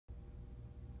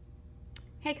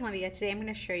Hey Columbia, today I'm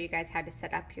going to show you guys how to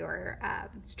set up your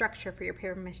structure for your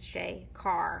paper mache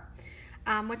car.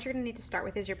 What you're going to need to start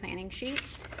with is your planning sheet.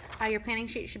 Your planning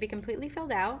sheet should be completely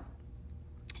filled out.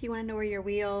 You want to know where your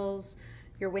wheels,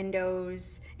 your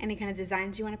windows, any kind of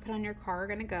designs you want to put on your car are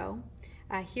going to go.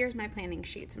 Here's my planning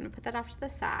sheet, so I'm going to put that off to the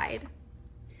side.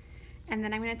 And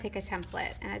then I'm going to take a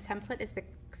template, and a template is the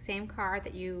same card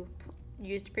that you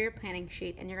used for your planning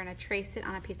sheet, and you're going to trace it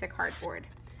on a piece of cardboard.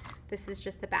 This is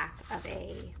just the back of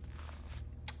a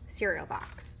cereal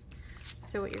box.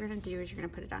 So what you're going to do is you're going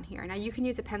to put it on here. Now you can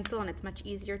use a pencil, and it's much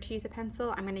easier to use a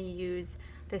pencil. I'm going to use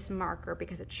this marker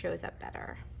because it shows up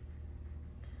better.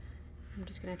 I'm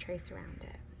just going to trace around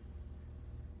it.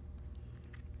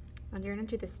 And you're going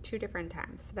to do this 2 different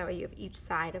times, so that way you have each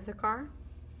side of the car.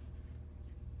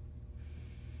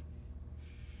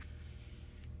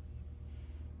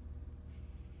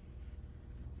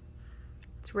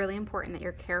 It's really important that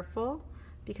you're careful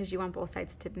because you want both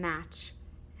sides to match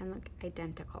and look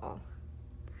identical.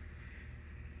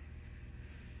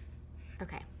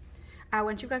 Okay,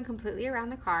 once you've gone completely around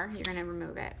the car, you're going to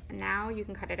remove it. And now you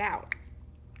can cut it out.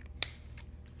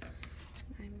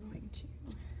 I'm going to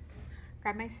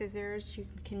grab my scissors. You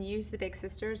can use the big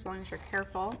scissors as long as you're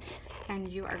careful. And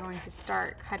you are going to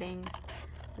start cutting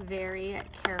very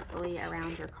carefully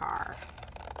around your car.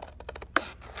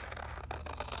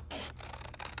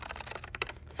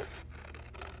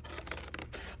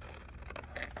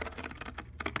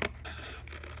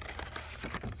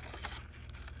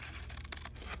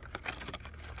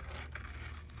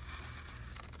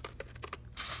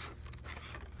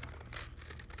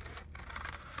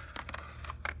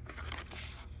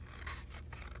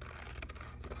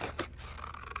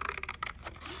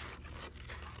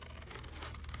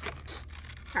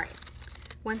 All right,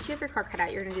 once you have your car cut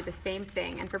out, you're gonna do the same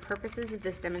thing. And for purposes of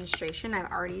this demonstration,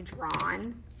 I've already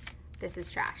drawn, this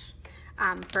is trash.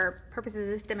 For purposes of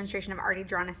this demonstration, I've already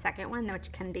drawn a second one,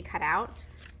 which can be cut out,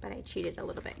 but I cheated a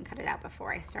little bit and cut it out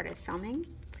before I started filming.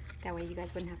 That way you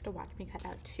guys wouldn't have to watch me cut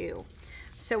out 2.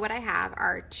 So what I have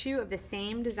are 2 of the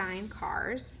same design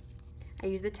cars. I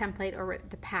use the template or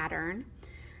the pattern.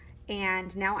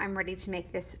 And now I'm ready to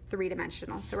make this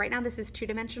 3-dimensional. So right now this is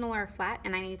 2-dimensional or flat,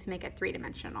 and I need to make it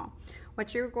 3-dimensional.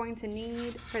 What you're going to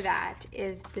need for that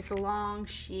is this long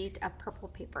sheet of purple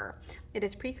paper. It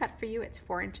is pre-cut for you, it's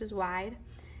 4 inches wide,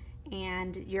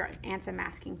 and some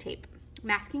masking tape.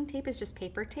 Masking tape is just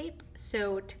paper tape,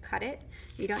 so to cut it,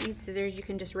 you don't need scissors, you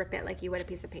can just rip it like you would a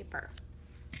piece of paper.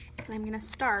 And I'm gonna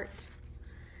start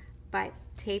by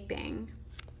taping,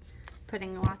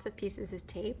 putting lots of pieces of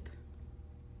tape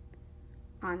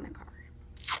on the car.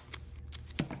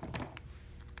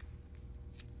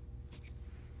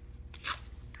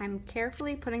 I'm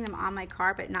carefully putting them on my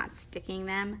car but not sticking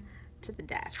them to the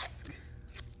desk.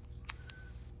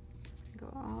 Go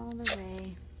all the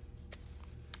way.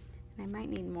 And I might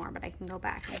need more, but I can go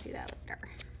back and do that later.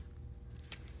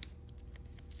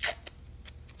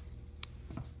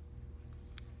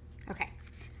 Okay,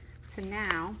 so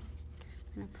now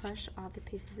I'm gonna push all the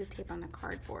pieces of tape on the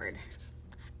cardboard.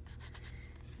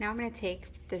 Now I'm going to take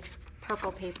this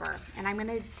purple paper and I'm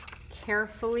going to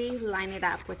carefully line it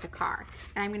up with the car.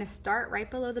 And I'm going to start right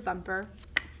below the bumper.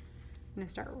 I'm going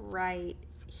to start right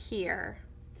here.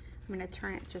 I'm going to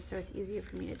turn it just so it's easier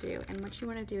for me to do. And what you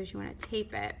want to do is you want to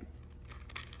tape it.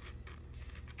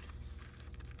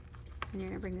 And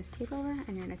you're going to bring this tape over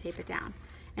and you're going to tape it down.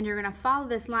 And you're going to follow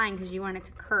this line because you want it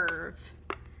to curve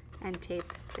and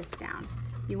tape this down.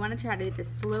 You want to try to do this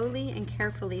slowly and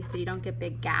carefully so you don't get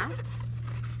big gaps.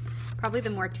 Probably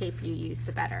the more tape you use,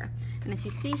 the better. And if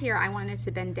you see here, I wanted to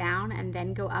bend down and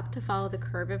then go up to follow the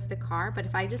curve of the car, but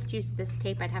if I just use this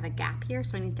tape, I'd have a gap here,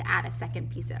 so I need to add a 2nd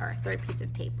piece or a 3rd piece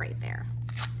of tape right there.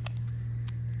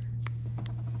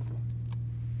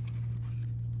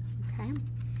 Okay, I'm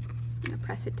gonna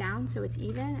press it down so it's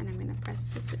even, and I'm gonna press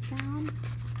this down.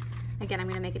 Again, I'm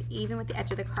gonna make it even with the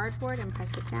edge of the cardboard and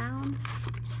press it down.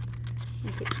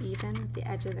 Make it even with the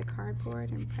edge of the cardboard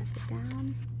and press it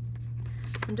down.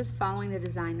 I'm just following the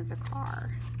design of the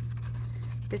car.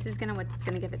 This is what's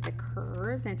gonna give it the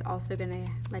curve, and it's also gonna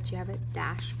let you have a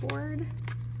dashboard.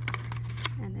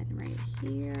 And then right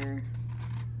here.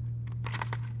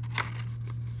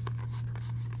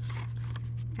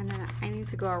 And then I need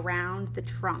to go around the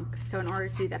trunk. So in order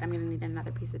to do that, I'm gonna need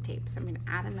another piece of tape. So I'm gonna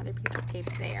add another piece of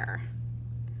tape there.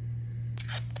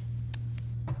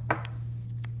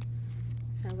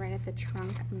 So right at the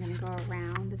trunk, I'm gonna go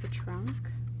around the trunk.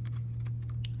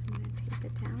 I'm going to tape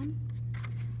it down,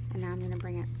 and now I'm going to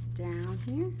bring it down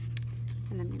here,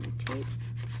 and I'm going to tape,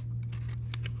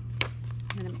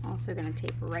 and I'm also going to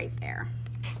tape right there.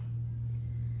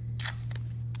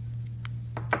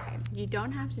 You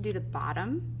don't have to do the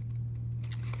bottom.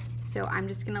 So I'm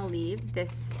just gonna leave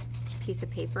this piece of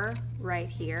paper right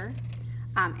here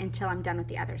until I'm done with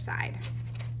the other side.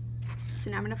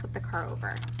 So now I'm gonna flip the car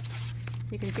over.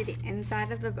 You can see the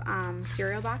inside of the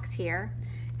cereal box here.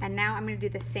 And now I'm gonna do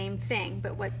the same thing,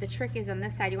 but what the trick is on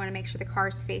this side, you wanna make sure the car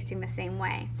is facing the same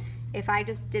way. If I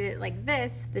just did it like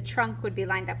this, the trunk would be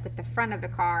lined up with the front of the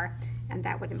car, and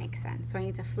that wouldn't make sense. So I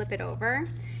need to flip it over,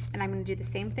 and I'm gonna do the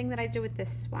same thing that I did with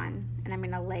this one, and I'm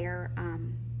gonna layer,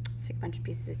 stick a bunch of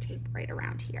pieces of tape right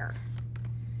around here.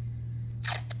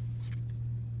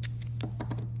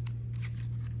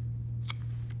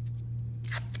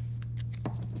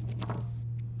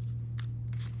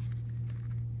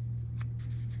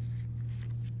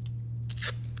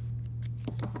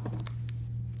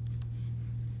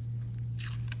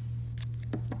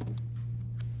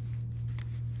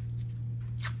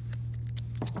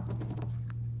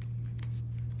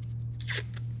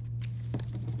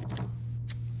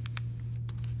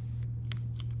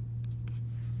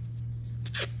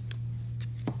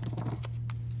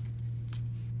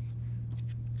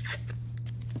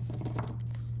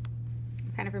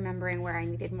 Kind of remembering where I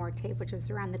needed more tape, which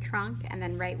was around the trunk, and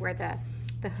then right where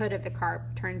the hood of the car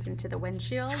turns into the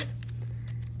windshield.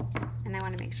 And I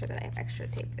want to make sure that I have extra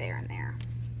tape there and there.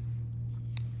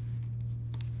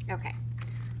 Okay,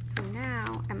 so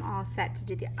now I'm all set to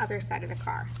do the other side of the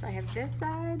car. So I have this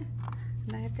side,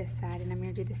 and I have this side, and I'm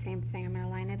going to do the same thing. I'm going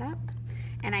to line it up.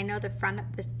 And I know the front of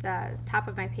the top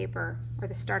of my paper, or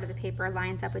the start of the paper,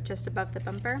 lines up with just above the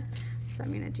bumper. So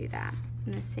I'm going to do that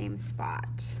in the same spot.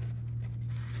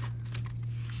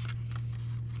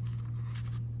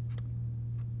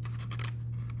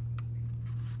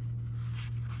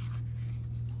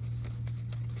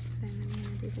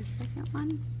 The second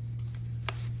one.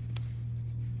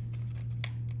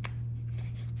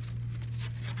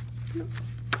 Nope.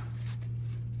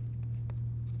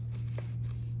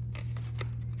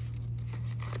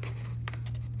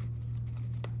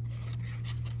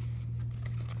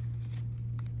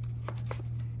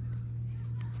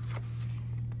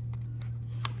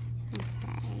 Okay.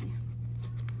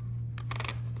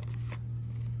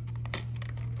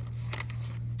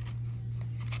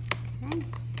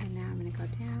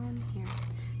 Down here.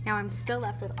 Now I'm still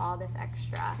left with all this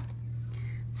extra.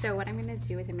 So what I'm going to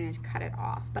do is I'm going to cut it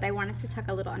off. But I wanted to tuck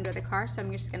a little under the car, so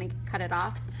I'm just going to cut it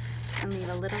off and leave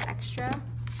a little extra.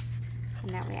 And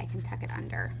that way I can tuck it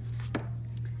under.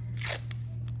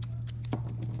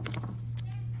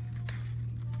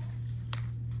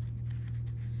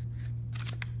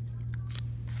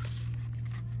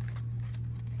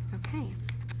 Okay.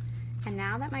 And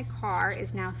now that my car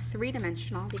is now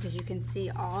three-dimensional, because you can see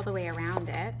all the way around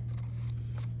it,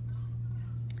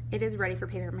 it is ready for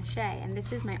paper mache. And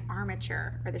this is my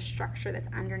armature, or the structure that's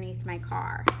underneath my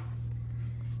car.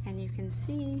 And you can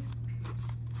see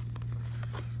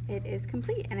it is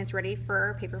complete and it's ready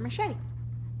for paper mache.